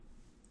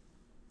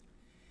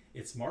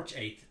It's March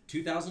 8th,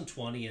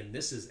 2020, and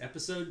this is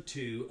episode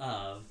 2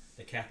 of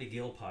the Kathy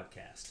Gill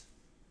podcast.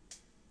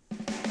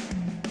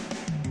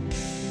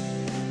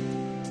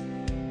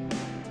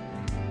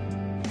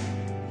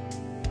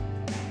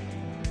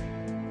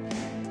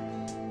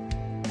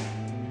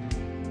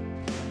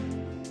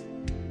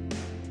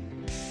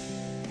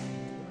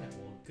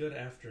 Good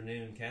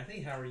afternoon,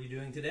 Kathy. How are you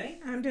doing today?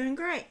 I'm doing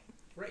great.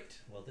 Great.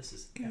 Well, this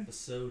is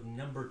episode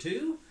number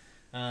 2.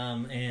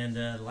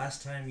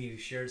 Last time you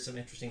shared some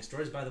interesting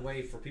stories. By the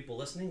way, for people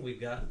listening,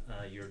 we've got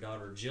your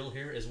daughter Jill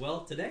here as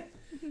well today.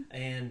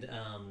 And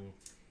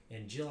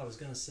Jill, I was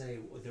going to say,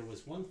 there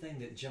was one thing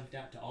that jumped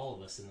out to all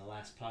of us in the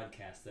last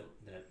podcast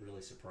that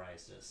really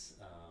surprised us.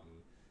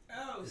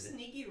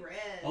 Sneaky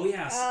Red. Oh,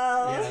 yes.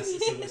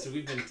 So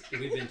we've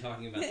been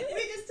talking about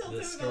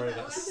the story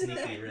about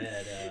Sneaky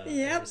Red.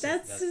 Yep,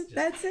 that's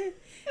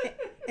it.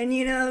 And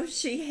you know,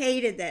 she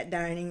hated that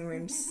dining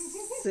room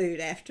suit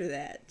after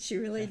that. She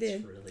really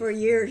did. Really For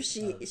funny. years,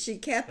 she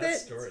kept that it.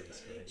 Story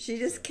is great. She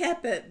just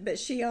kept it, but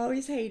she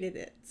always hated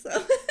it.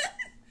 So.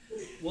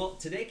 Well,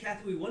 today,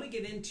 Kathy, we want to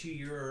get into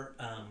your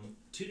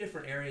 2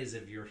 different areas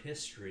of your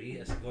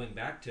history, going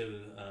back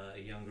to a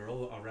young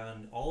girl,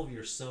 around all of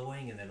your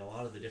sewing and then a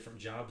lot of the different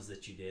jobs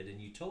that you did. And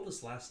you told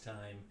us last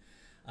time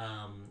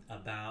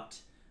about,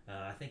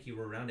 I think you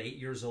were around 8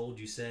 years old,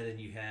 you said, and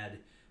you had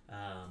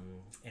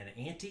an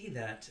auntie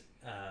that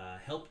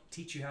helped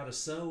teach you how to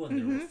sew, and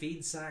there were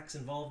feed sacks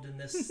involved in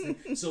this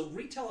thing. So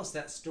retell us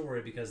that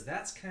story, because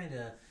that's kind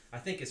of, I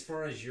think, as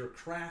far as your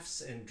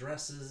crafts and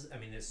dresses, I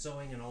mean, the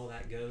sewing and all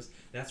that goes,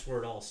 that's where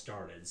it all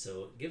started.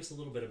 So give us a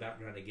little bit of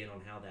background again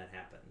on how that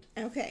happened.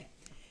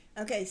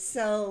 Okay,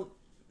 so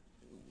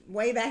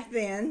way back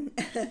then,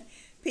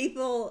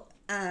 people,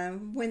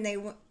 when they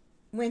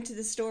went to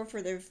the store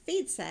for their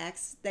feed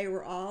sacks, they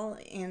were all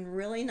in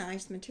really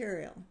nice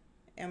material.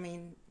 I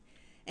mean,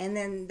 and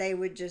then they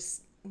would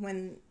just,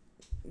 when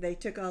they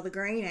took all the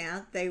grain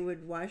out, they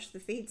would wash the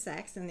feed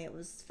sacks, and it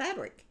was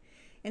fabric.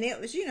 And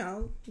it was,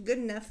 good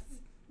enough,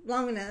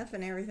 long enough,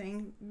 and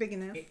everything, big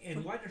enough.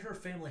 And why did her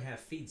family have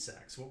feed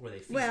sacks? What were they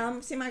feeding?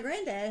 Well, see, my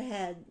granddad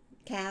had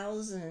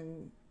cows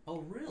and...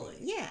 Oh, really?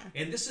 Yeah.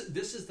 And this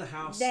is the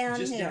house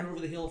down down over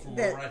the hill from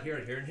where we're right here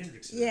in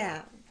Hendricksville.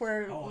 Yeah,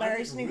 where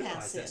Larry's new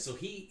house that. is. So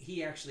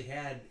he actually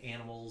had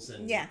animals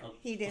and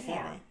he did a farm.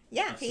 have it.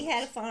 Yeah, he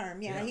had a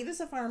farm. Yeah, he was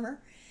a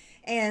farmer.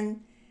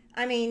 And,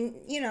 I mean,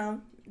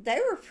 they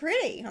were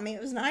pretty. I mean,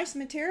 it was nice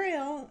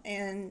material,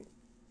 and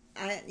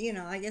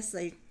I guess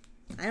I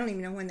don't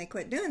even know when they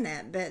quit doing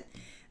that, but,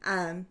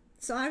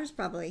 so I was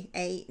probably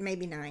 8,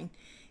 maybe 9,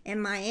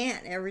 and my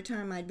aunt, every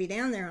time I'd be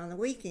down there on the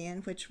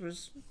weekend, which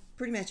was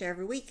pretty much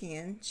every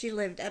weekend, she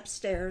lived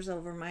upstairs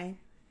over my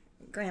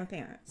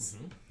grandparents,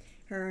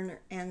 her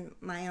and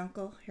my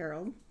Uncle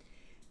Harold,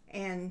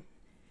 and,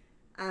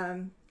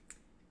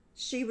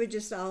 she would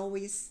just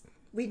always,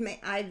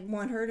 I'd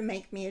want her to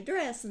make me a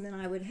dress, and then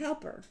I would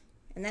help her.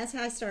 And that's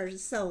how I started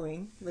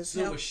sewing. Was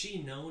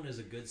she known as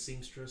a good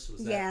seamstress?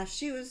 Yeah,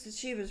 she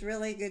was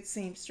really a good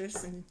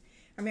seamstress, and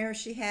I remember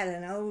she had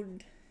an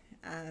old,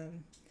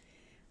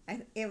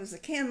 it was a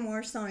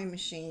Kenmore sewing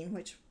machine,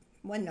 which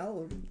wasn't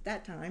old at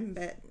that time,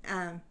 but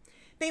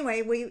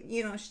anyway,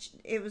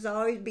 it was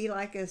always be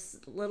like a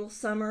little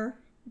summer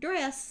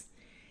dress,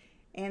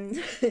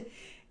 and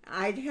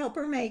I'd help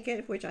her make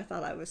it, which I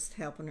thought I was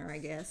helping her, I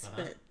guess,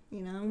 but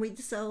we'd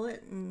sew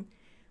it, and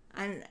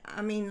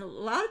I mean, a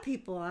lot of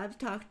people, I've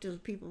talked to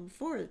people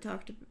before that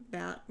talked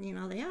about,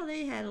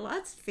 they had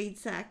lots of feed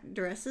sack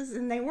dresses,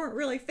 and they weren't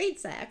really feed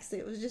sacks.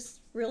 It was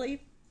just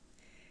really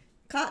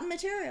cotton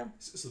material.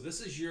 So this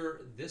was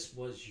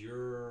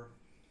your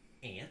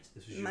aunt.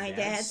 This was your my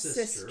dad's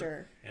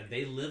sister. And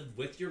they lived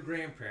with your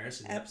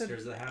grandparents in the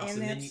upstairs of the house.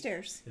 And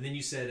upstairs. And then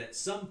you said at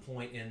some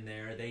point in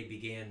there, they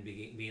began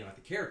being like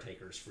the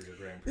caretakers for your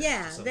grandparents.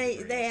 Yeah,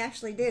 they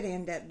actually did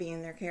end up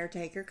being their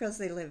caretaker, because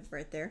they lived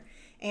right there.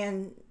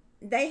 And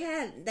they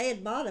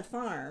had bought a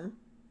farm,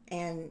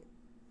 and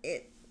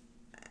it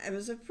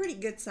was a pretty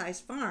good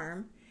sized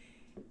farm,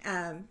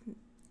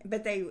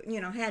 but they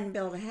hadn't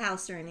built a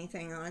house or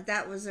anything on it.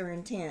 That was their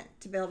intent,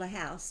 to build a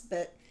house.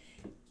 But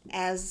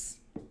as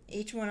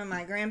each one of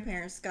my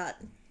grandparents got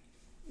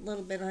a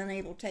little bit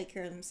unable to take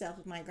care of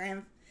themselves, my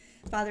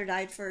grandfather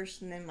died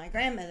first, and then my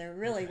grandmother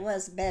really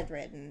was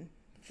bedridden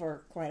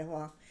for quite a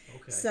while.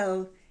 Okay.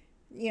 So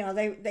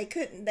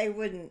they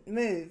wouldn't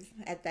move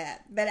at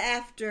that. But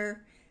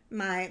after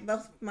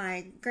both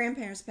my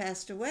grandparents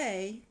passed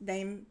away,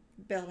 they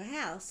built a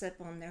house up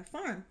on their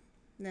farm.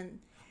 Then.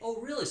 Oh,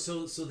 really?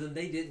 So then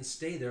they didn't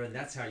stay there, and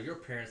that's how your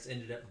parents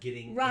ended up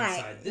getting right.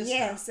 inside this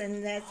Yes, house.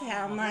 And that's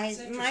how my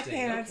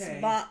parents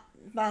okay.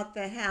 bought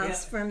the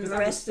house from the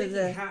rest of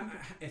the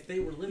if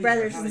they were living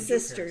brothers there, and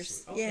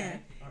sisters. Okay.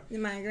 Yeah,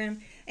 my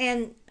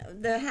and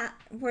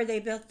where they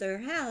built their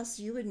house,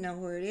 you would know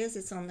where it is.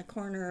 It's on the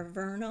corner of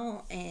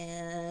Vernal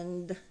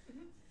and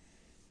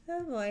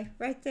oh boy,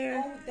 right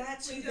there. Oh,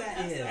 that's who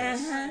that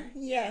is.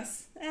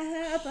 Yes.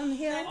 Up on the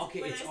hill.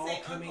 Okay, it's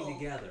all coming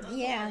together.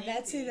 Yeah,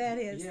 that's who that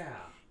is. Yeah.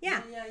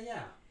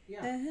 Yeah.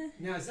 Yeah.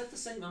 Now, is that the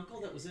same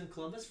uncle that was in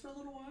Columbus for a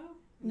little while?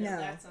 No.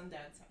 That's on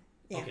Dad's side.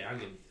 Yeah. Okay,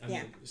 I'm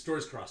getting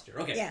stories crossed here.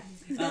 Okay.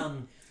 Yeah.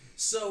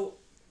 So,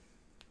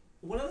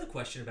 one other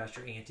question about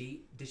your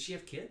auntie: did she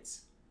have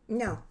kids?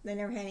 No, they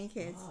never had any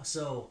kids. Oh,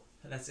 so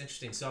that's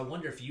interesting. So I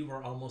wonder if you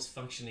were almost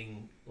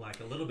functioning like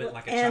a little bit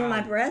like a and child.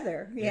 my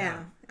brother,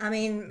 yeah. I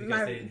mean,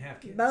 Because they didn't have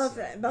kids. both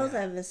so, both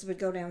yeah. of us would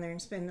go down there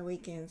and spend the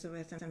weekends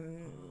with them.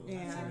 Oh,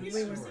 Yeah, Have you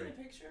we ever were- seen a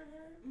picture of her?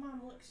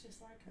 Mom looks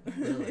just like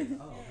her. Really?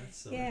 Oh, that's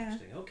so Yeah.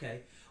 interesting. Okay.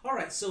 All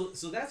right. So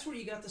that's where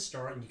you got the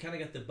start, and you kind of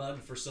got the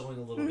bug for sewing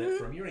a little bit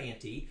from your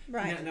auntie.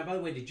 Right. Now, by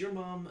the way, did your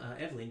mom,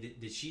 Evelyn,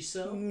 did she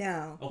sew?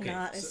 No, Okay,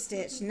 not a so-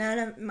 stitch. None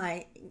of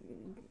my,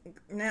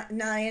 not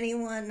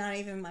anyone, not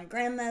even my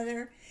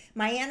grandmother.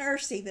 My Aunt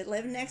Ursie that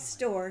lived next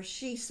door,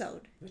 she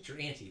sewed. But your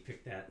auntie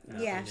picked that up.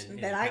 Yes, and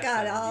but I passed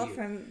got that it on all to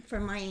you.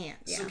 from my aunt.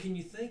 Yeah. So can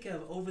you think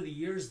of, over the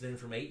years then,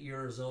 from 8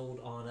 years old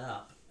on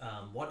up,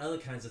 what other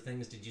kinds of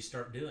things did you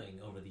start doing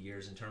over the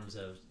years in terms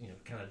of,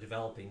 kind of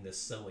developing this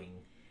sewing?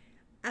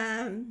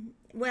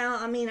 Well,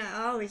 I mean,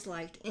 I always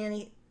liked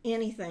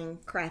anything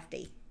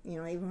crafty,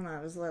 even when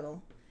I was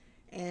little.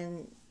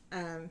 And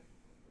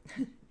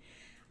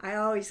I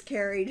always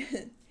carried,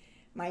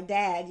 my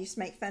dad used to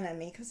make fun of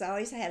me because I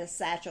always had a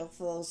satchel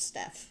full of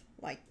stuff,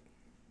 like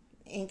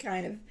any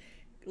kind of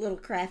little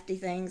crafty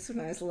things when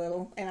I was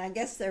little. And I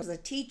guess there was a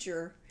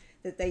teacher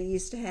that they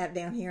used to have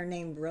down here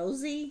named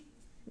Rosie,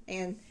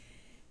 and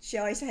she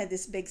always had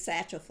this big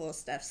satchel full of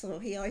stuff, so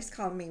he always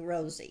called me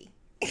Rosie.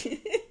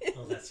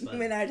 Oh, that's funny.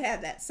 When I'd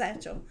have that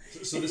satchel.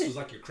 So this was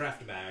like your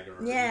craft bag,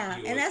 or Yeah,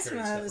 you and always that's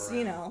when carried I was, stuff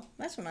around?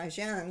 that's when I was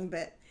young.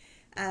 But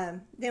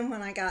then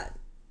when I got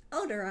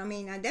older, I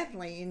mean, I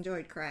definitely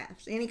enjoyed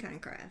crafts, any kind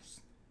of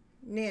crafts,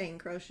 knitting,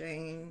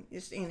 crocheting,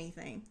 just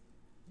anything.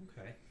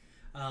 Okay.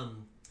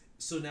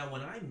 So now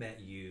when I met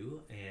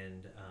you,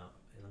 and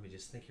let me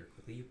just think here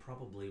quickly, you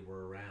probably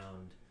were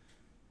around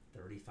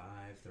 35,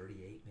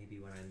 38 maybe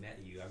when I met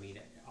you. I mean,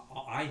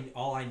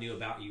 all I knew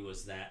about you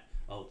was that,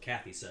 oh,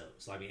 Kathy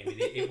sews. I mean,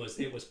 it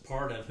was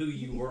part of who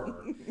you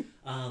were.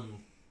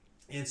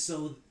 And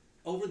so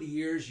over the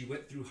years, you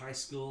went through high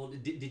school.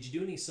 Did you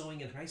do any sewing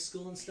in high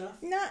school and stuff?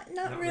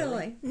 Not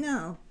really.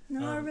 No,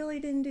 I really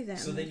didn't do that.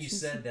 So then much. you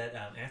said that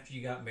after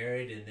you got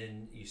married and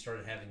then you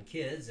started having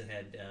kids and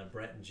had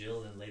Brett and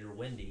Jill and later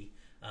Wendy,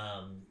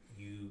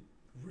 you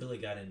really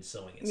got into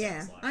sewing, it Yeah,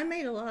 sounds like. I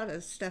made a lot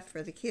of stuff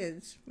for the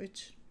kids,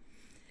 which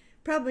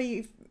probably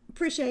you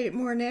appreciate it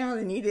more now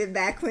than you did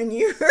back when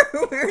you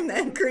were wearing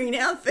that green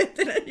outfit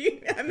that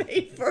I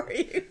made for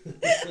you.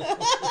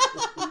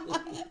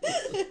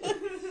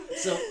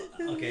 So,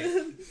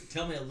 okay,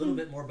 tell me a little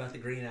bit more about the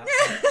green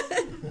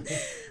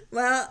outfit.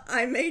 Well,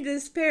 I made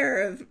this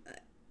pair of,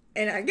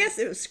 and I guess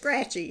it was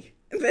scratchy,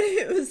 but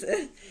it was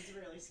It's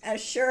really scary. a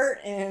shirt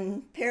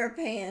and pair of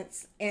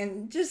pants,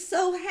 and just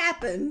so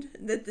happened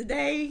that the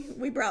day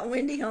we brought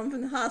Wendy home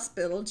from the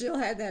hospital, Jill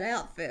had that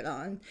outfit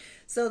on.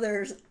 So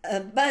there's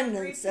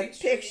abundance of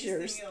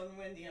pictures.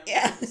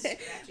 Yeah.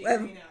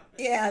 Well,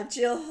 yeah,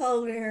 Jill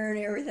holding her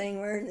and everything,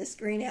 wearing this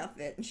green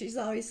outfit, and she's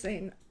always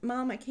saying,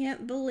 "Mom, I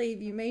can't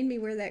believe you made me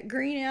wear that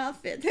green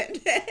outfit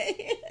that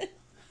day."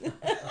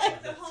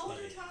 Like the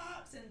halter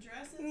tops and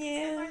dresses. And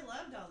Yeah. stuff. I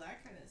loved all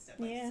that kind of stuff.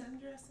 Like Yeah.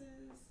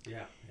 sundresses.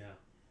 Yeah.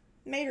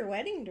 Made her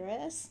wedding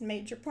dress,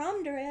 made your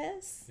prom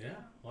dress. Yeah.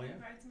 Oh, yeah.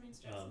 Bridesmaids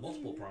dresses.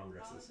 Multiple prom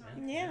dresses. All the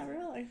time. Yeah,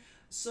 really.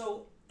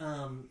 So,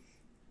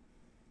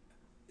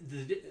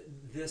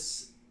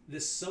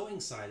 this sewing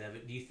side of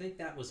it, do you think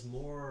that was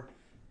more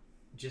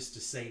just to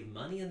save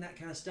money and that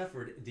kind of stuff,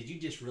 or did you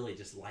just really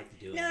just like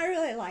doing No, it? I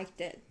really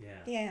liked it. Yeah.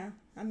 Yeah,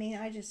 I mean,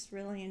 I just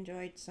really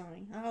enjoyed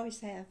sewing. I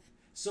always have.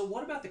 So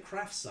what about the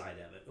craft side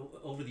of it?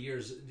 Over the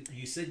years,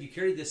 you said you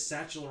carried this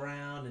satchel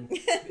around, and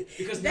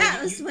because That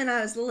now was when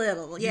I was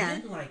little. Yeah.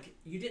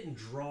 you didn't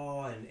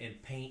draw and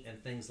paint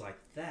and things like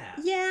that.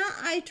 Yeah,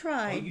 I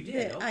tried. Oh, you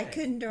did? But I Okay.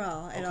 couldn't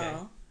draw at Okay.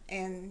 all,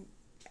 and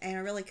I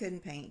really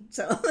couldn't paint.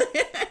 So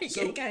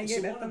So, kind of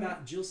so gave up what on that.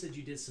 about, Jill said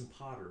you did some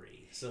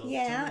pottery. So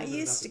Yeah, tell me I a little bit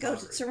used to about go the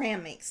to pottery.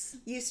 ceramics.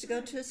 Used to go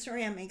to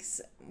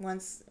ceramics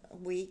once a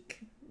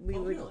week. We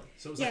Oh, would. really?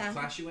 So it was like yeah. a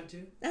class you went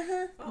to?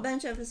 A Oh.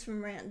 bunch of us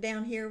from around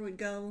down here would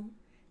go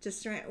to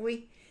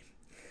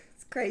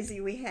it's crazy.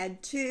 We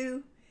had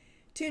two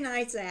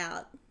nights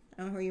out.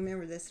 I don't know if you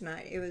remember this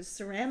night. It was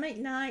ceramic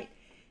night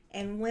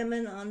and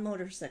women on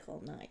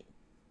motorcycle night.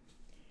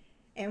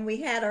 And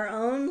we had our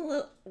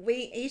own.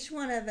 Each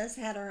one of us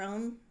had our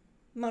own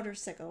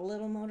motorcycle,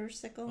 little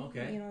motorcycle.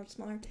 Okay.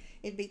 Smaller.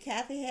 It'd be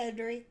Kathy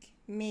Hedrick,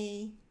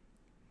 me,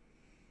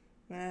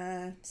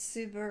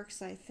 Sue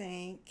Burks, I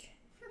think.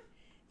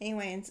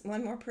 Anyway, and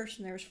one more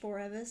person. There was 4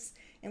 of us,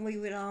 and we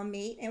would all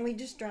meet, and we'd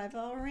just drive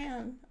all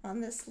around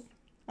on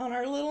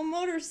our little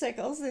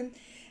motorcycles,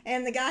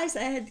 and the guys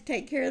I had to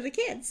take care of the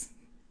kids.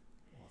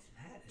 Well,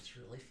 that is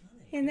really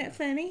funny. Isn't that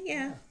funny?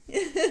 Yeah.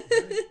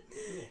 Very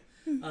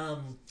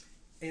cool.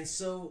 And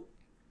so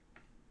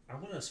I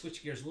want to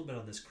switch gears a little bit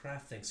on this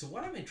craft thing. So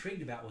what I'm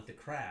intrigued about with the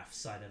craft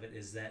side of it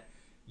is that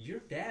your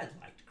dad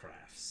liked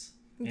crafts.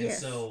 And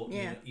Yes, so,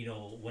 yeah. you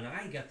know, when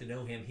I got to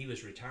know him, he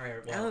was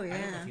retired. Well, Oh, I don't know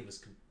yeah. if he was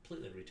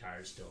completely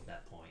retired still at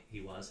that point.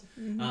 He was.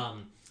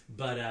 Mm-hmm.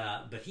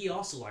 But he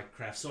also liked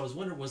crafts. So I was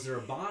wondering, was there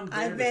a bond there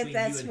I bet between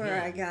that's you and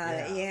where him? I got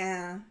it.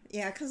 Yeah,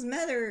 yeah. Because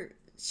Mother,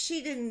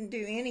 she didn't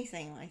do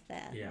anything like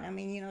that. Yeah. I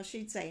mean, you know,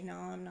 she'd say, "No,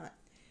 I'm not.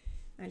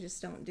 I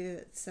just don't do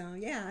it." So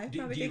yeah, I Do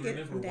probably you did get it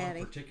remember from one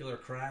Daddy. particular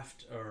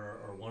craft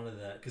or one of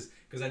the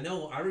because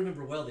I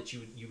remember well that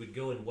you would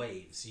go in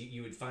waves.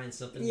 You would find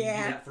something, you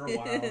Yeah. do that for a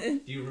while.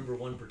 Do you remember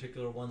one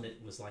particular one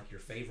that was like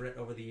your favorite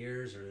over the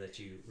years, or that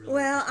you really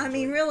Well, just I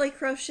mean, enjoyed? really,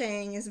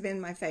 crocheting has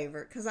been my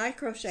favorite because I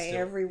crochet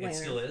Still, every it winter.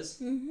 still is.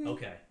 Mhm.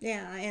 Okay.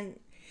 Yeah, and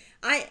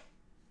I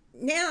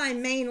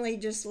mainly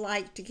just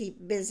like to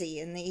keep busy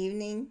in the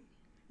evening.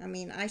 I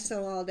mean, I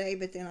sew all day,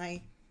 but then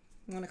I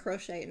want to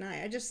crochet at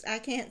night. I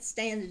can't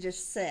stand to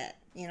just sit.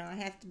 You know, I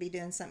have to be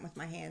doing something with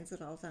my hands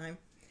at all time.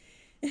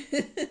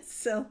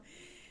 So,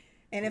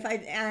 and if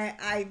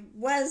I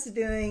was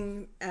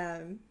doing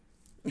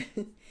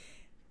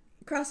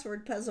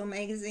crossword puzzle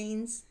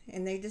magazines,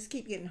 and they just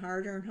keep getting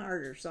harder and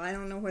harder. So I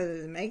don't know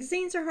whether the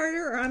magazines are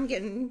harder or I'm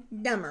getting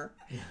dumber.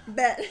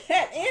 But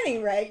at any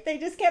rate, they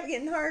just kept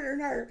getting harder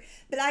and harder.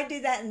 But I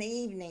do that in the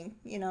evening,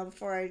 you know,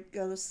 before I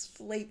go to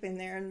sleep in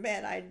there in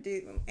bed. I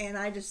do, and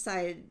I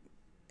decided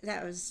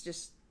that was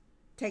just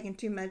taking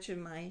too much of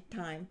my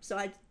time, so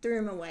I threw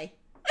them away.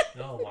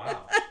 Oh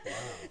wow! Wow,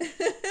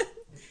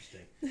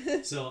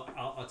 interesting. So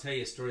I'll tell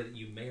you a story that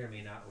you may or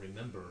may not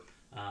remember.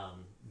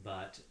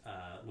 But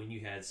when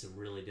you had some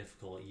really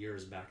difficult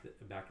years back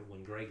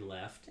when Greg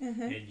left,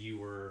 and you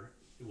were,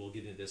 we'll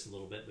get into this a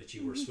little bit, but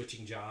you were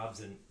switching jobs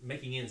and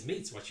making ends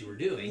meet's what you were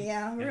doing.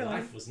 Yeah, really. And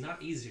life was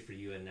not easy for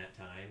you in that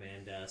time.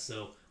 And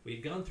so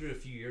we'd gone through a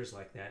few years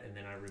like that. And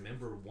then I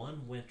remember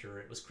one winter,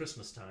 it was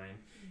Christmas time,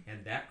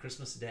 and that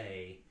Christmas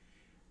day,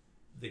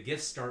 the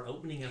gifts start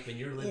opening up in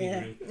your living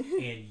room,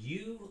 and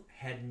you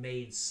had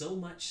made so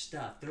much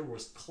stuff. There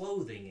was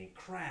clothing and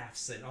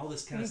crafts and all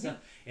this kind of stuff.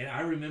 And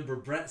I remember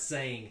Brett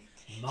saying,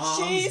 "Mom's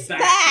She's back."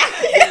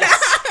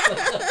 Yes.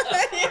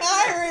 Yeah,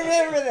 I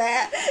remember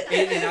that.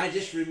 And I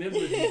just remember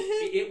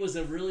it was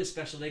a really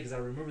special day because I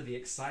remember the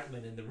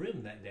excitement in the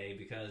room that day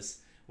because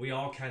we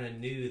all kind of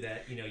knew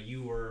that, you know,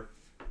 you were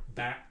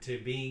back to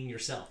being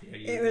yourself. You know,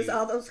 It was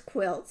all those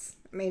quilts.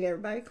 Made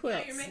everybody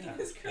quilts. You're making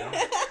this girl.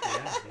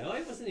 Yeah. No,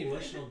 it was an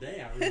emotional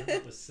day. I remember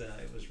it was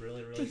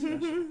really, really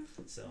special.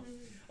 So,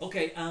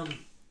 okay, I'm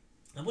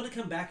going to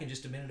come back in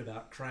just a minute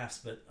about crafts,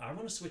 but I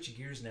want to switch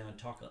gears now and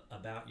talk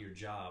about your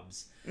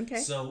jobs. Okay.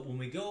 So when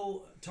we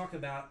go talk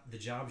about the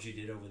jobs you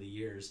did over the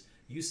years,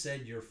 you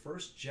said your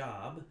first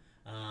job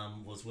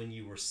was when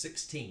you were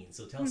 16.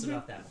 So tell us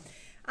about that one.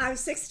 I was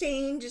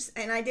 16,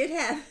 and I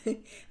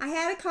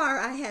had a car.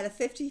 I had a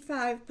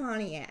 55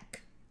 Pontiac.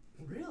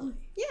 Really?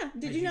 Yeah.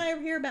 Did you not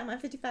ever hear about my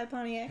 55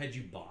 Pontiac? Had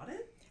you bought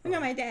it? No,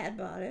 my dad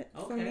bought it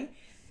for Okay. me.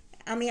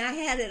 I mean, I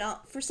had it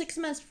all, for 6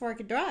 months before I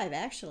could drive,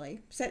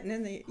 actually, sitting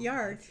in the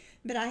yard.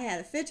 But I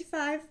had a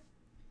 55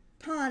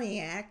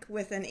 Pontiac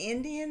with an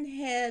Indian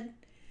head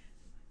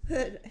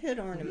hood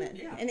ornament.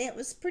 Yeah. And it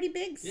was pretty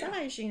big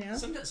size, you know.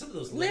 Some of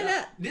those Lit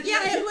up. Didn't Yeah,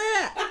 they? it lit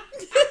up.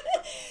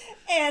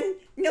 And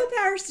no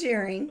power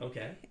steering.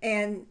 Okay.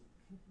 And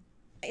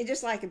it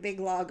just like a big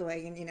log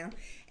wagon, you know.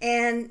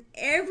 And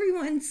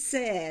everyone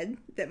said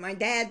that my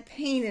dad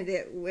painted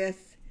it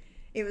with,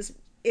 it was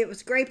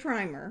gray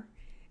primer.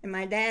 And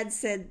my dad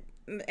said,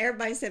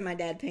 everybody said my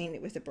dad painted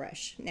it with a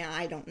brush. Now,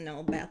 I don't know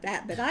about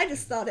that, but I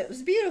just thought it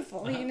was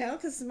beautiful, you know,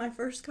 because it's my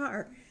first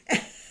car.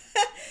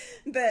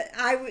 But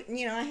I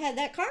had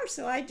that car,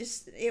 so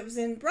it was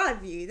in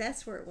Broadview.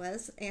 That's where it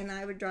was. And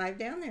I would drive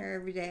down there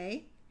every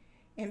day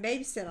and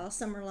babysit all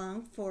summer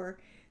long for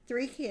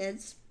 3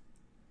 kids.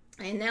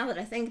 And now that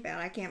I think about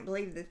it, I can't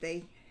believe that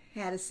they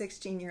had a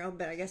 16-year-old,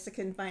 but I guess I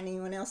couldn't find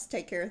anyone else to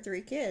take care of 3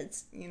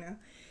 kids, you know.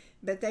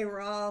 But they were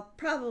all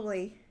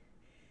probably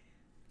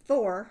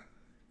 4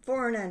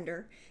 and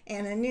under,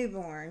 and a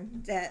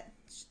newborn that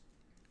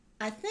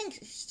I think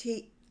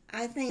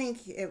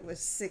it was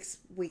 6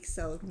 weeks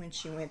old when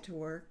she went to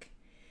work.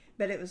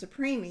 But it was a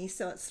preemie,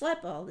 so it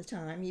slept all the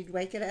time. You'd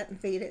wake it up and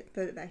feed it,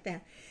 put it back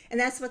down. And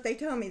that's what they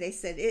told me. They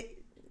said,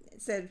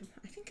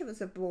 I think it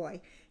was a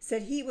boy,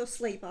 said he will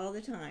sleep all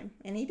the time.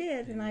 And he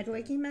did. And I'd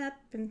wake him up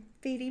and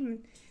feed him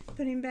and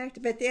put him back to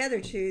bed. But the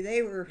other 2,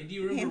 they were And do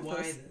you remember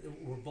handfuls. why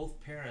were both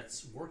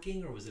parents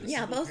working, or was it a Yeah,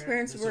 single both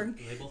parents parent?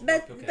 were. They both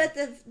But worked? Okay.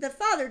 but the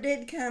father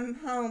did come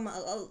home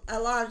a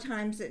lot of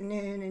times at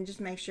noon and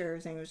just make sure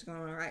everything was going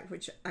all right,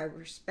 which I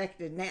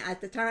respected. Now at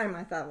the time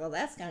I thought, well,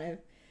 that's kind of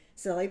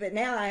silly, but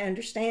now I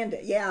understand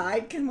it. Yeah,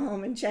 I'd come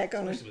home and check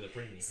on Especially with a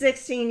preemie.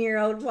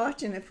 16-year-old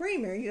watching a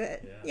premier.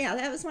 Yeah.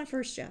 That was my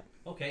first job.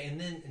 Okay, and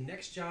then the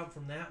next job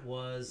from that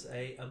was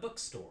a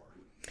bookstore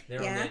there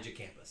on the edge of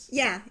campus.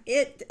 Yeah,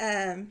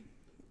 there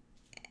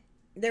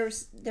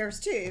was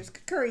 2. It was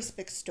Curry's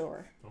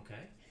bookstore,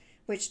 Okay.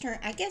 which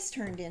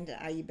turned into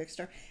IU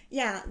bookstore.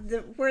 Yeah,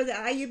 where the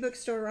IU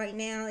bookstore right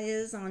now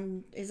is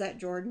that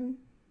Jordan,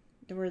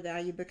 where the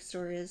IU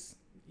bookstore is?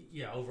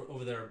 Yeah,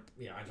 over there.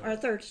 Yeah, I know. Or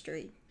 3rd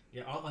Street.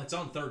 Yeah, it's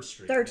on 3rd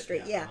Street. 3rd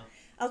Street, yeah.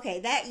 Okay,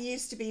 that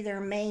used to be their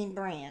main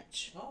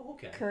branch. Oh,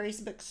 okay. Curry's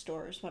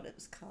Bookstore is what it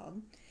was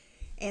called.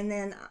 And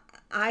then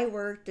I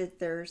worked at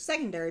their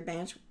secondary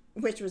branch,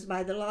 which was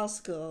by the law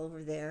school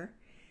over there.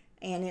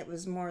 And it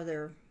was more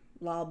their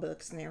law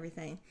books and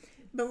everything.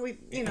 But we,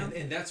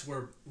 and that's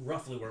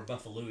roughly where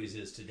Buffalo's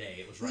is today.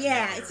 It was right.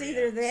 Yeah, in that it's area,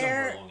 either there,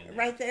 somewhere along in there,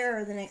 right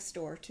there, or the next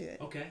door to it.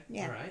 Okay.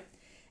 Yeah. All right.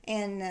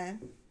 And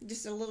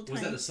just a little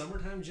tiny. Was that a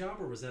summertime job,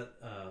 or was that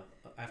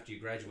after you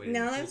graduated?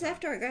 No, that was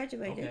after I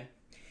graduated. Okay.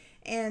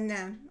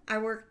 And I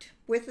worked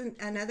with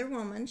another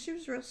woman. She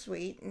was real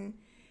sweet,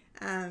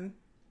 and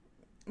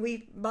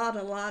we bought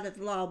a lot of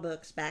law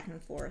books back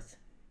and forth.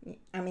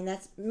 I mean,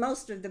 that's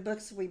most of the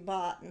books we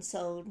bought and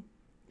sold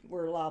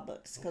were law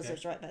books because it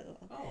was right by the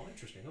law. Oh,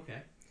 interesting.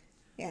 Okay.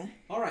 Yeah.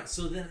 All right.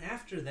 So then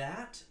after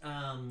that,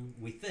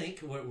 we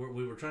think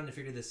we were trying to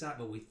figure this out,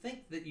 but we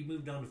think that you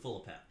moved on to Full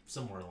of Pep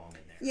somewhere along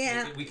in there.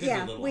 Yeah. We could be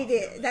a little we off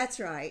did. there, That's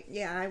right.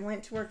 Yeah, I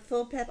went to work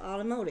Full Pep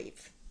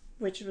Automotive,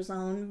 which was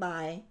owned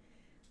by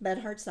Bud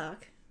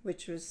Hartsock,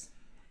 which was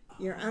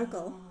your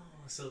uncle.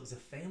 So it was a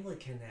family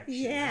connection.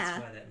 Yeah.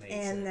 That's why that made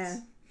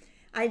sense.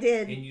 I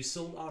did. And you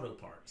sold auto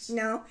parts.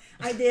 No,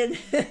 I did.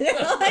 No,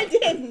 I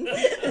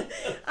didn't.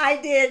 I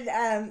did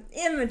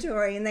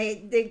inventory, and they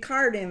did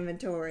card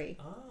inventory.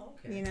 Oh,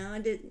 okay. I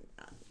did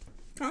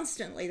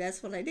constantly.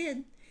 That's what I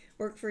did.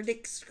 Worked for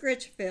Dick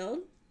Scritchfield.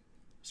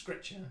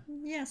 Scritch, yeah.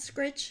 Yeah,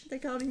 Scritch. They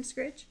called him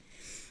Scritch.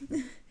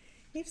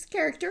 He was a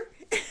character.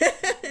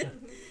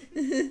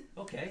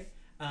 Okay.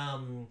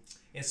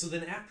 And so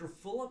then after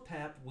Full of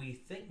Pep, we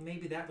think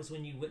maybe that was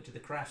when you went to the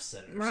craft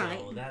center. Right.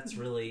 So that's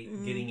really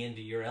getting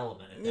into your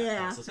element at that Yeah,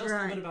 point. So tell us a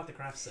little bit about the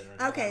craft center.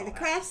 Okay, the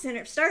craft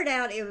center started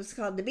out. It was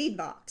called the Bead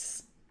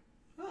Box,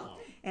 Oh.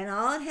 and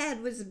all it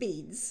had was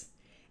beads,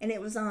 and it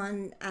was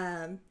on.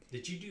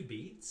 Did you do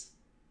beads?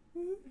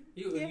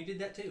 Yeah. You did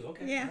that too.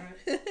 Okay. Yeah.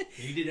 All right.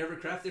 You did every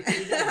craft there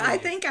too. I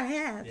think I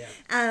have.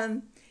 Yeah.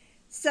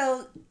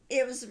 So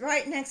it was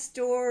right next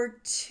door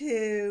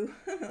to.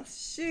 Oh,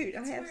 shoot,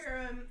 That's I have.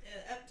 where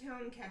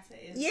Uptown Cafe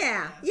is.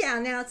 Yeah.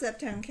 Now it's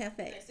Uptown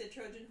Cafe. Next to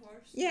Trojan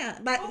Horse. Yeah,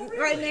 but Oh,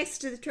 right really? next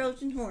to the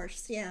Trojan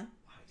Horse. Yeah.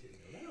 I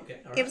didn't know that.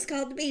 Okay. All It right. was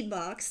called the Bead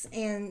Box,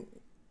 and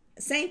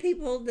same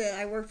people that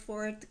I worked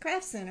for at the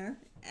craft center.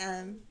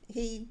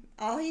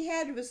 All he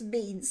had was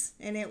beads,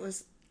 and it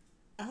was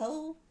a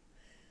whole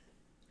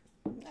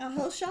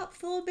shop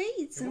full of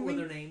beads. And what were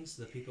their names?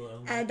 The people that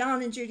owned it?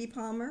 Don and Judy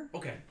Palmer.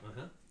 Okay.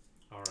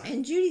 All right.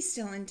 And Judy's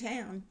still in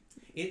town.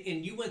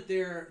 And you went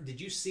there. Did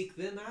you seek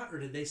them out, or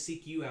did they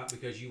seek you out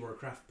because you were a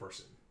craft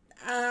person?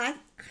 I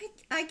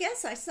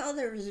guess I saw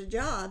there was a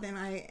job, and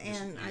I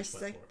just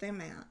went stuck for it.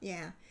 them out.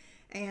 Yeah,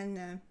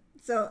 and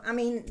so I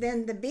mean,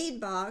 then the Bead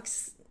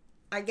Box.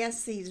 I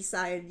guess he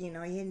decided, you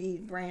need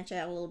to branch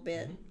out a little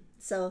bit. Mm-hmm.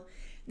 So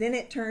then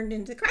it turned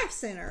into craft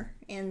center,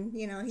 and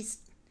he's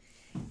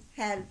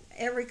had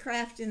every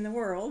craft in the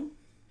world,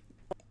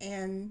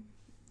 and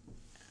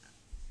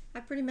I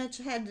pretty much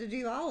had to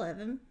do all of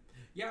them.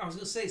 Yeah, I was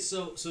going to say,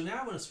 so now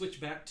I want to switch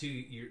back to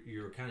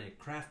your kind of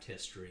craft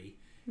history.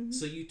 Mm-hmm.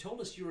 So you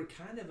told us you were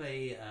kind of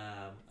a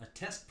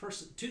test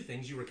person. Two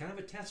things. You were kind of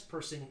a test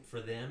person for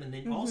them, and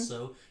then Mm-hmm.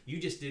 also you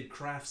just did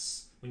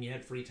crafts when you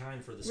had free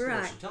time for the store.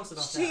 Right. So tell us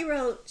about She that.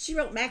 wrote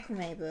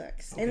macrame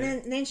books, Okay.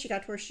 and then she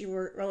got to where she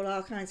wrote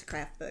all kinds of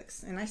craft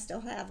books, and I still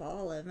have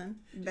all of them.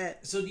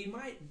 But So you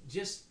might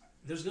just...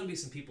 There's going to be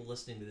some people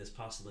listening to this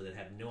possibly that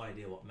have no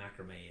idea what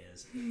macrame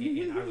is,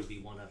 and I would be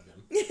one of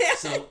them.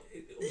 So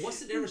what's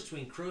the difference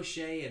between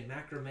crochet and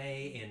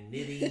macrame and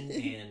knitting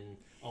and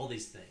all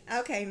these things?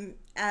 okay,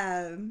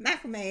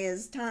 macrame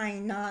is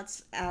tying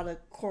knots out of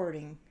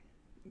cording,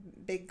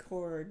 big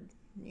cord,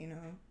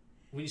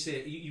 When you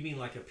say you mean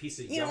like a piece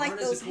of yarn like as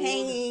those a cord?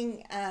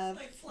 hanging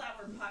Like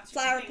flower pots.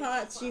 flower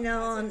pots,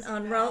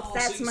 on rope. Oh,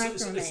 That's so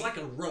macrame. it's like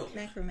a rope.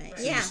 Macrame.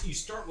 So Yeah. you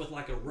start with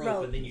like a rope,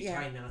 Rope, and then you yeah.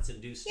 tie knots and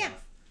do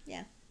stuff.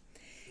 Yeah.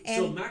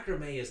 So And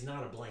macrame is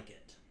not a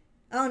blanket.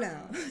 oh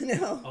no,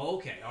 no. Oh,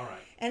 okay, all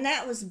right. And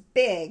that was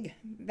big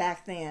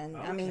back then.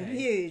 I mean, Okay.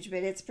 huge,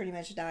 but it's pretty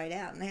much died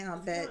out now.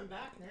 But Going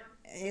back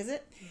now. is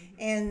it? Mm-hmm.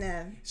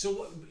 And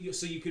So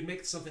so you could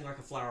make something like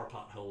a flower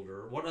pot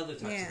holder. What other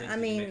types of yeah, things I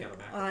could you mean, make out of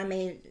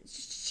macrame?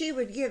 she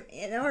would give,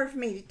 in order for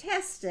me to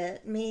test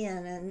it, me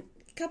and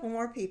a couple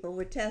more people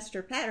would test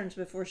her patterns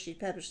before she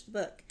published the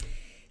book.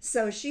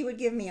 So she would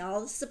give me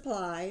all the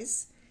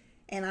supplies,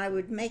 and I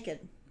would make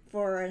it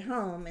for her at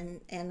home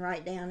and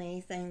write down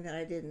anything that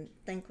I didn't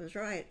think was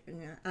right.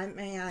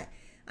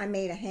 I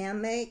made a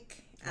ham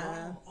make.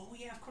 Oh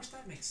yeah, of course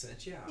that makes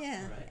sense. Yeah.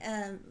 Yeah,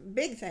 Right.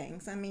 big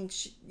things. I mean,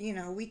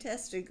 we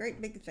tested great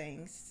big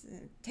things.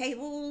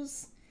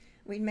 Tables,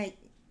 we'd make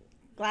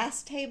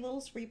glass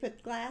tables where you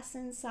put glass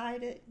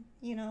inside it,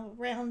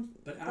 round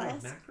But out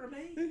glass. of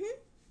macrame? Mm-hmm.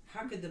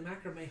 How could the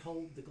macrame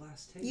hold the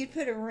glass table? You'd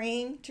put a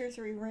ring, 2 or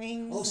 3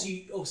 rings.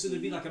 So there'd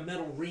be like a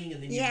metal ring,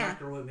 and then you Yeah.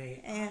 macrame.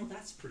 And-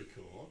 that's pretty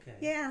cool. Okay.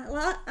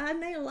 Yeah, I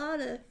made a lot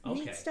of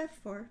Okay. neat stuff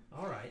for her.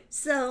 All right.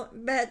 So,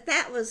 but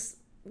that was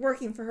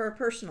working for her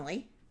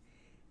personally.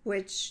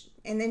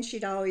 and then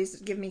she'd always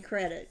give me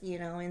credit,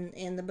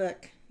 in the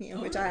book,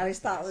 which I always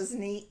thought was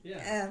neat.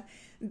 Yeah.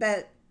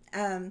 But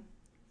then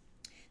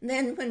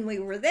when we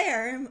were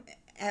there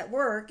at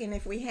work, and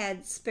if we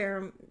had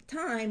spare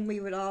time, we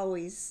would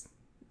always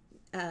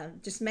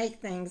just make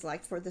things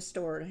like for the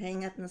store, to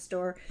hang up in the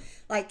store.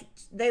 Like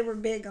they were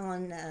big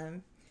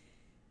on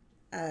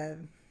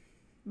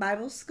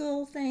Bible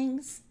school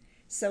things.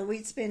 So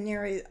we'd spend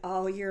nearly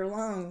all year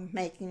long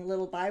making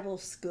little Bible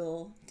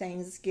school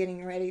things,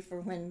 getting ready for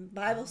when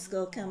Bible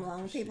school come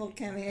along. People would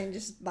come in and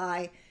just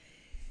buy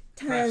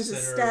tons of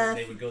stuff.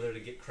 They would go there to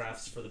get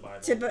crafts for the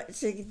Bible.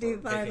 To do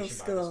Bible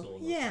school.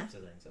 And those types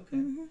of things. Okay.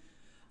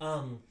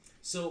 Mm-hmm.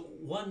 So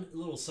one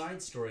little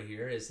side story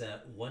here is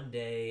that one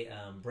day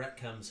Brett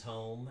comes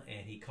home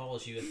and he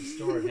calls you at the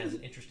store and has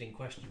an interesting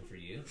question for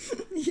you.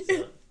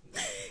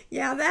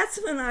 Yeah, that's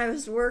when I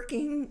was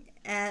working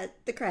at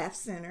the craft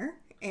center.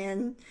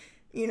 And,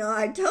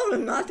 I told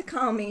him not to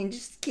call me and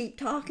just keep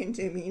talking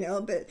to me,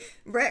 but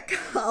Brett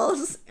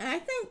calls. And I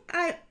think,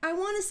 I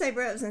want to say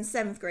Brett was in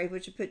 7th grade,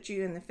 which would put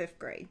you in the 5th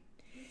grade.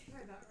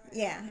 Right.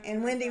 Yeah,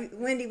 and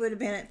Wendy would have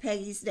been at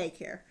Peggy's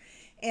daycare.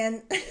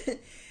 And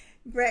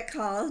Brett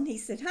called and he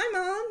said, "Hi,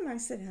 Mom." I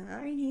said,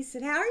 "Hi." And he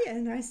said, "How are you?"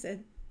 And I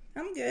said,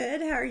 "I'm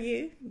good. How are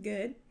you?"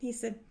 "Good." He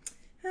said,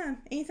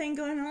 "Anything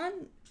going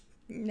on?"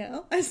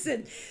 "No." I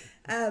said,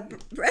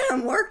 "Brett,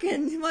 I'm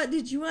working. What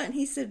did you want?"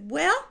 He said,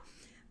 "Well,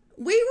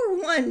 we were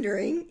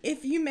wondering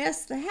if you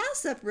messed the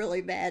house up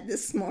really bad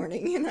this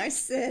morning." And I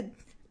said,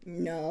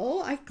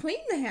 "No, I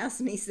cleaned the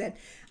house." And he said,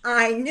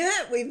 "I knew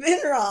it. We've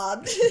been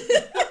robbed." So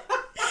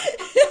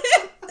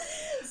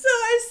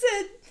I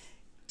said,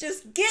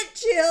 "Just get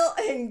chill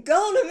and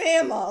go to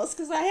Mama's,"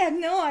 because I had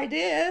no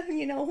idea,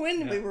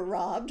 when we were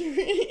robbed or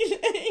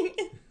anything.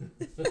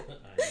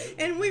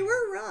 And we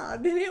were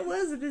robbed, and it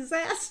was a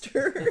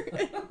disaster.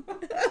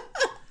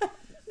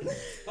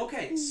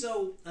 Okay,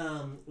 so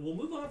we'll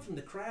move on from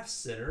the craft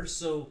center.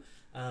 So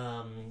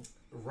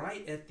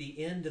right at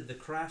the end of the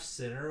craft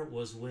center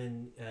was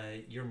when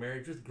your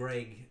marriage with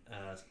Greg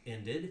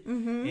ended,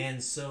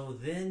 and so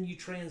then you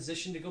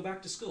transitioned to go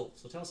back to school.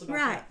 So tell us about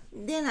that. Right.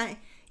 Then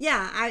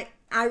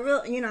I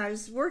really, I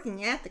was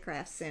working at the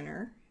craft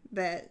center,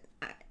 but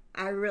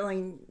I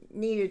really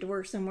needed to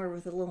work somewhere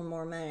with a little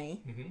more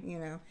money,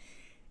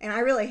 And I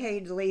really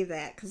hated to leave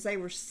that because they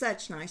were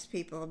such nice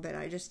people. But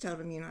I just told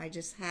them, I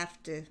just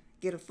have to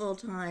get a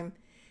full-time.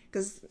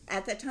 Because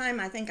at that time,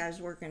 I think I was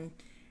working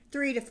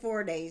 3 to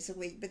 4 days a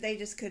week. But they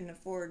just couldn't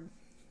afford,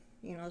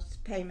 to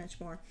pay much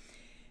more.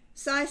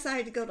 So I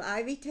decided to go to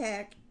Ivy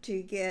Tech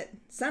to get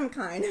some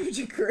kind of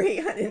degree.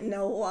 I didn't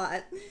know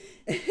what.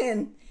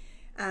 And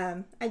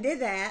I did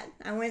that.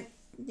 I went,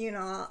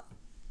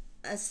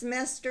 a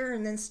semester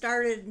and then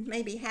started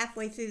maybe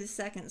halfway through the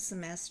second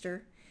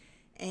semester.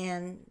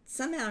 And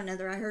somehow or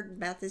another, I heard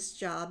about this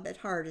job at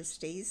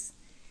Hardesty's.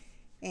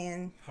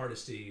 And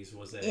Hardesty's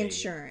was a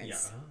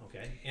insurance. Yeah,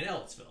 okay. In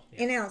Ellettsville.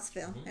 Yeah. In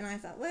Ellettsville. And I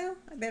thought, well,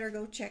 I better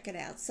go check it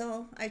out.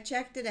 So I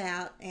checked it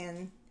out,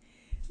 and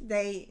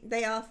they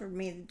offered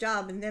me the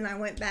job. And then I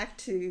went back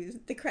to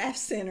the craft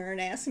center and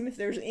asked them if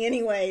there's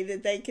any way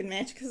that they could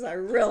match, because I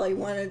really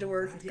wanted to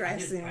work at the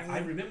craft center. I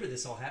remember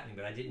this all happening,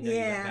 but I didn't know you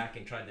went back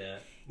and tried to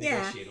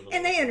negotiate a little bit.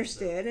 And they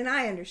understood, and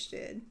I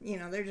understood.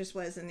 There just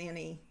wasn't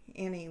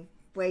any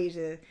way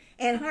to.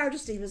 And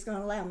Hardesty was going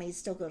to allow me to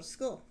still go to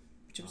school,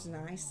 which was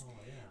nice. Yeah.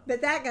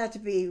 But that got to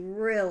be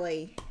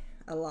really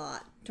a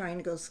lot, trying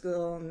to go to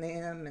school and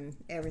them and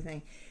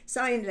everything.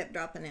 So I ended up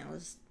dropping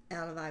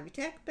out of Ivy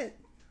Tech, but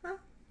I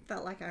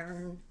felt like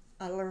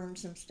I learned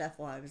some stuff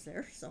while I was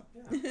there. So.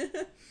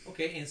 Yeah.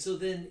 Okay, and so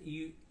then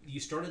you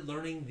started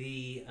learning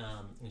the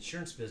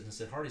insurance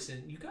business at Hardesty,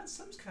 and you got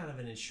some kind of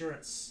an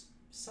insurance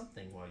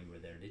something while you were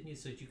there, didn't you?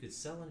 So that you could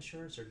sell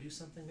insurance or do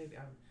something maybe.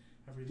 I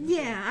remember.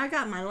 Yeah, I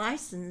got my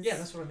license. Yeah,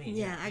 that's what I mean.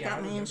 Yeah, I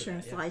got my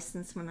insurance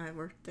license when I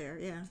worked there.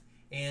 Yeah.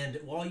 And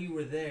while you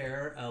were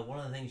there, one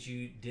of the things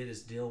you did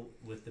is deal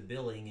with the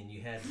billing, and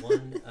you had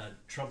one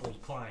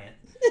troubled client.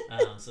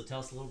 So tell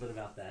us a little bit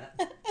about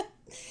that.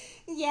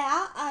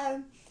 Yeah,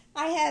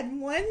 I had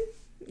one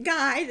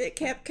guy that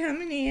kept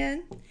coming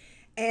in,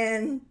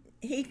 and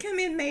he'd come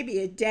in maybe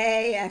a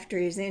day after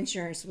his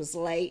insurance was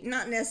late.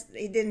 Not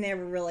necessarily, it didn't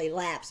ever really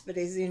lapse, but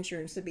his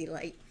insurance would be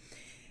late.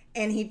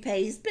 And he'd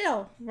pay his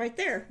bill right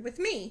there with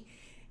me.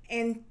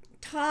 And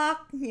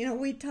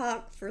we'd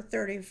talk for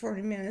 30 or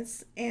 40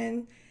 minutes,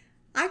 and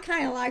I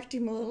kind of liked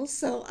him a little,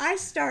 so I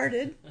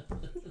started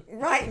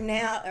writing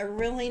out a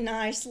really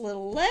nice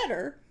little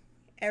letter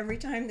every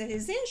time that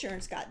his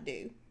insurance got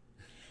due.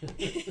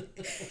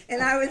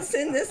 And I would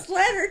send this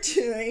letter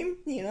to him,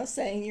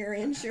 saying your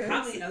insurance.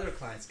 How many other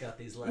clients got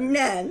these letters?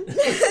 None.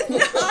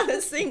 Not a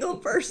single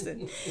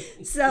person.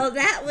 So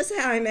that was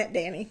how I met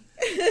Danny.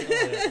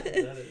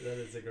 That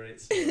is a great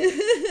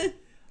story.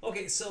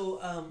 Okay,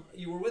 so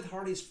you were with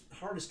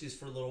Hardesty's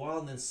for a little while,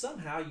 and then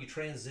somehow you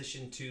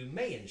transitioned to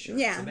May Insurance.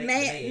 Yeah,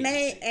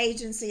 May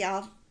Agency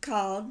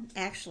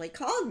actually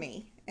called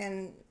me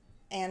and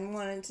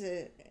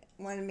wanted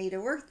me to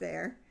work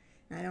there.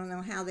 I don't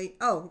know how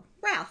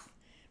Ralph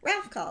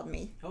Ralph called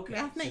me. Okay.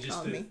 Ralph May so just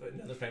called me.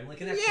 another family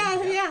connection.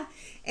 Yeah,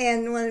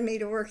 and wanted me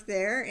to work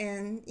there,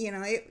 and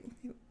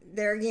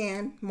there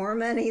again, more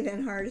money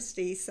than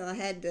Hardesty, so I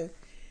had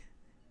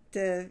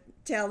to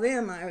tell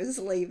them I was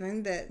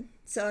leaving. But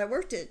so I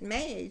worked at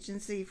May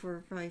Agency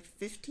for probably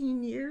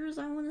 15 years,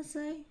 I want to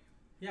say.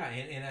 Yeah,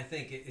 and I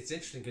think it's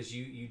interesting because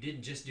you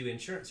didn't just do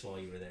insurance while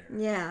you were there.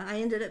 Yeah,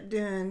 I ended up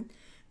doing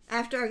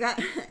after I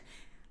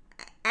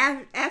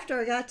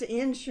got to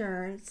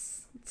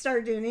insurance,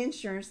 started doing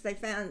insurance. They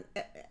found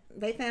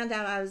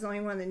out I was the only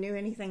one that knew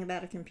anything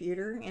about a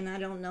computer, and I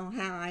don't know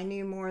how I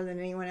knew more than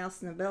anyone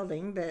else in the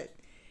building, but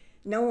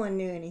no one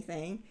knew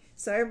anything.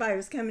 So everybody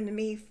was coming to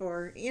me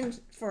for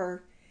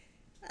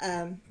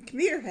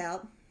computer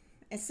help,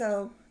 and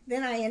so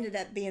then I ended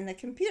up being the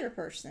computer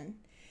person.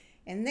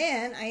 And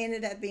then I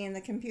ended up being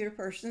the computer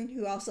person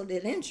who also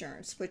did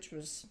insurance, which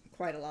was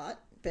quite a lot.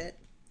 But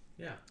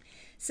yeah.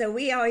 So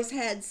we always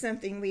had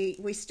something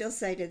we still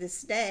say to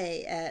this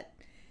day at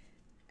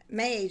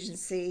May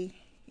Agency,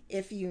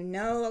 if you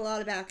know a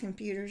lot about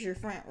computers, you're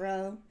front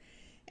row.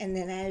 And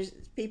then as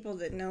people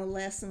that know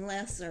less and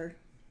less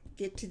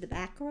get to the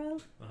back row.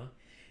 Uh-huh.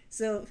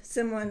 So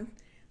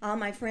all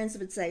my friends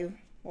would say,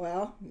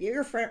 well,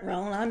 you're front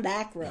row and I'm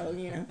back row,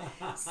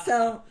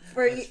 So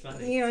for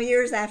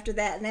years after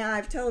that, now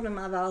I've told them,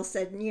 I've all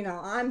said,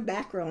 I'm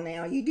back row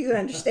now. You do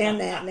understand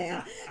that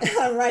now.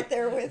 I'm right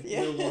there with you.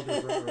 No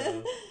longer front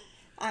row.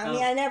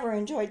 I never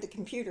enjoyed the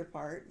computer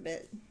part,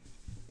 but.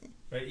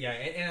 But yeah,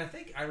 and I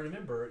think I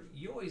remember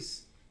it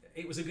was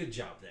a good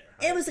job there.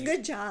 Right? It was a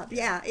good job,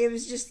 yeah. It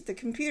was just the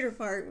computer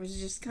part was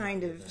just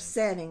kind of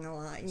setting a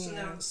lot. So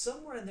now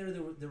somewhere in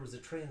there was a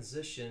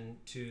transition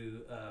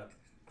to.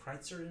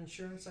 Kreitzer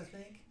Insurance, I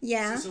think.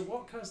 Yeah. So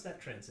what caused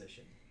that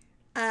transition?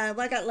 Well,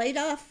 I got laid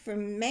off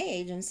from May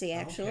Agency,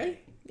 actually. Okay.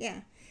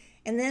 Yeah.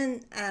 And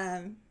then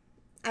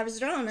I was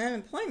drawing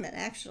unemployment,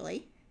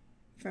 actually,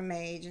 from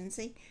May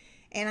Agency.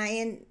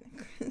 And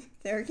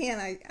there again,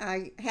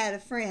 I had a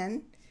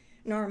friend,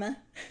 Norma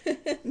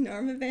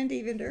Van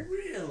Devender.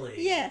 Really?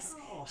 Yes.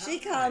 Oh, she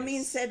called me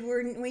and said,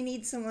 we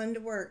need someone to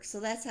work. So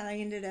that's how I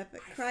ended up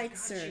at Kreitzer. I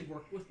forgot she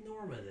worked with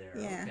Norma there.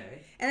 Yeah.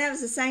 Okay. And that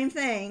was the same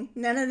thing.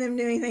 None of them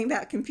knew anything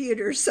about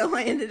computers, so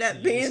I ended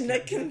up being the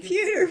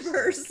computer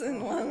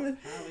person.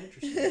 How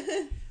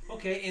interesting.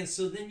 Okay, and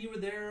so then you were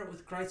there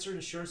with Kreitzer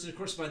Insurance. And of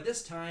course, by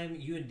this time,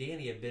 you and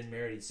Danny have been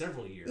married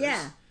several years.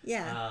 Yeah.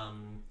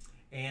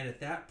 And at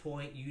that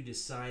point, you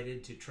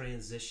decided to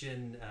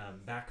transition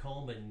back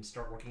home and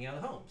start working out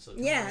of home. So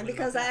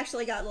because I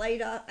actually got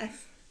laid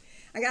off.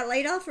 I got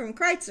laid off from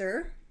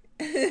Kreitzer,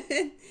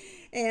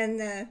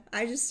 and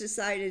I just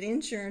decided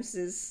insurance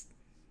is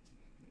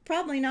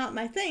probably not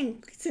my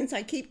thing since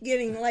I keep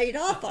getting laid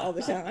off all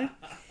the time.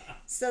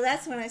 So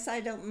that's when I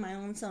decided to open my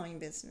own sewing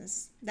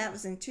business. That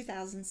was in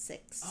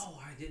 2006. Oh,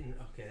 I didn't.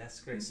 Okay, that's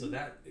great.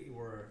 Mm-hmm.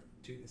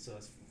 So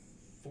that's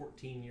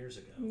 14 years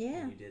ago when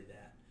you did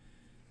that.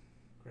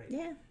 Great.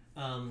 Yeah.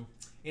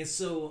 And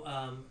so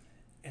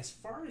as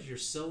far as your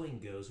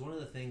sewing goes, one of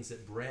the things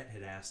that Brett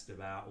had asked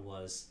about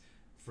was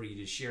for you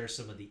to share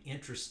some of the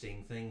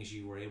interesting things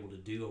you were able to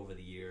do over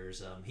the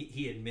years.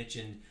 He had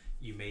mentioned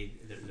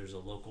there's a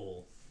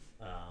local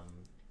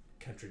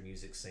country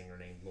music singer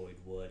named Lloyd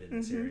Wood in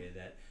this area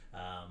that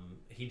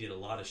he did a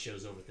lot of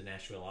shows over at the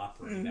Nashville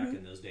Opry back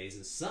in those days,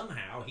 and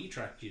somehow he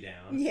tracked you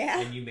down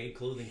and you made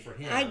clothing for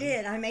him. I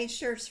did. I made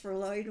shirts for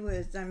Lloyd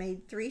Woods. I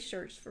made 3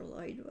 shirts for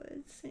Lloyd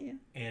Woods. Yeah.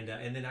 And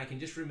then I can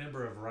just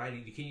remember a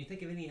variety. Can you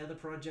think of any other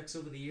projects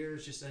over the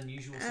years, just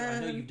unusual stuff? I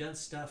know you've done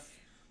stuff.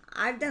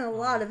 I've done a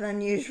lot of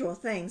unusual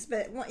things,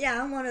 but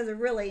one of the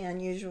really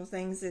unusual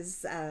things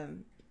is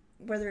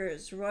whether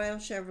it's Royal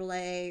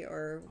Chevrolet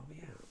or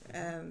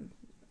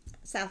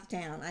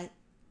Southtown.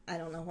 I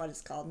don't know what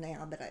it's called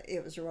now, but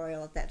it was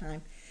Royal at that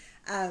time.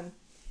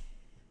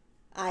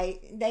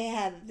 They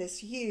have this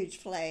huge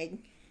flag,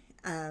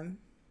 and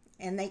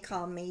they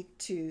called me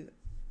to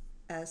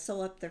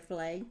sew up their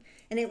flag,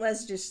 and it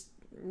was just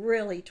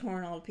really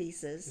torn all to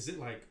pieces. Is it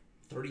like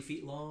 30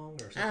 feet long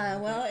or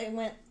something? Well, it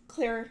went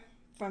clear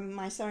from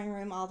my sewing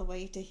room all the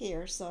way to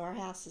here, so our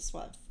house is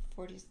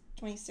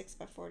 26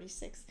 by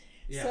 46.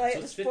 Yeah, so it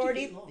was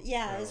 40 feet long.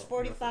 Yeah, it was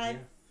 45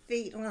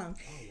 feet long.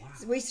 Oh, wow.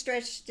 So we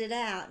stretched it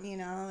out,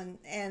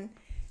 and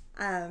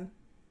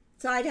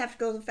so I'd have to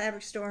go to the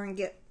fabric store and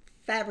get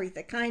fabric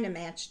that kind of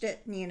matched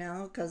it,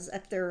 because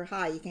up there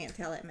high you can't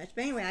tell that much.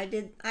 But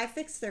anyway, I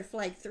fixed their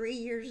flag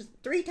 3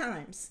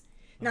 times.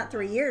 Not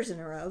 3 years in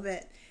a row,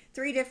 but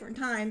 3 different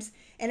times.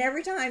 And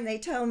every time they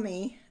told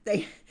me,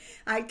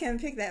 I'd come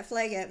pick that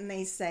flag up and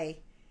they'd say,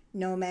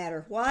 no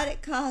matter what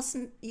it costs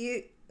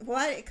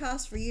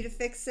for you to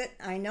fix it,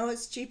 I know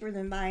it's cheaper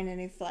than buying a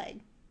new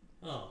flag.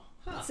 Oh,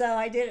 huh. So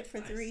I did it for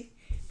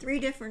three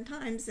different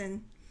times,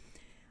 and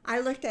I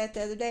looked at it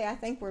the other day. I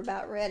think we're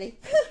about ready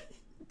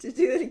to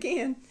do it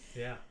again.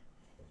 Yeah.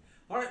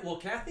 All right. Well,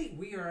 Kathy,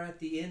 we are at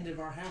the end of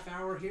our half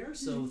hour here,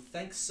 so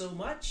thanks so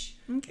much.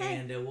 Okay.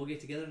 And we'll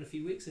get together in a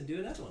few weeks and do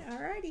another one. All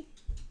righty.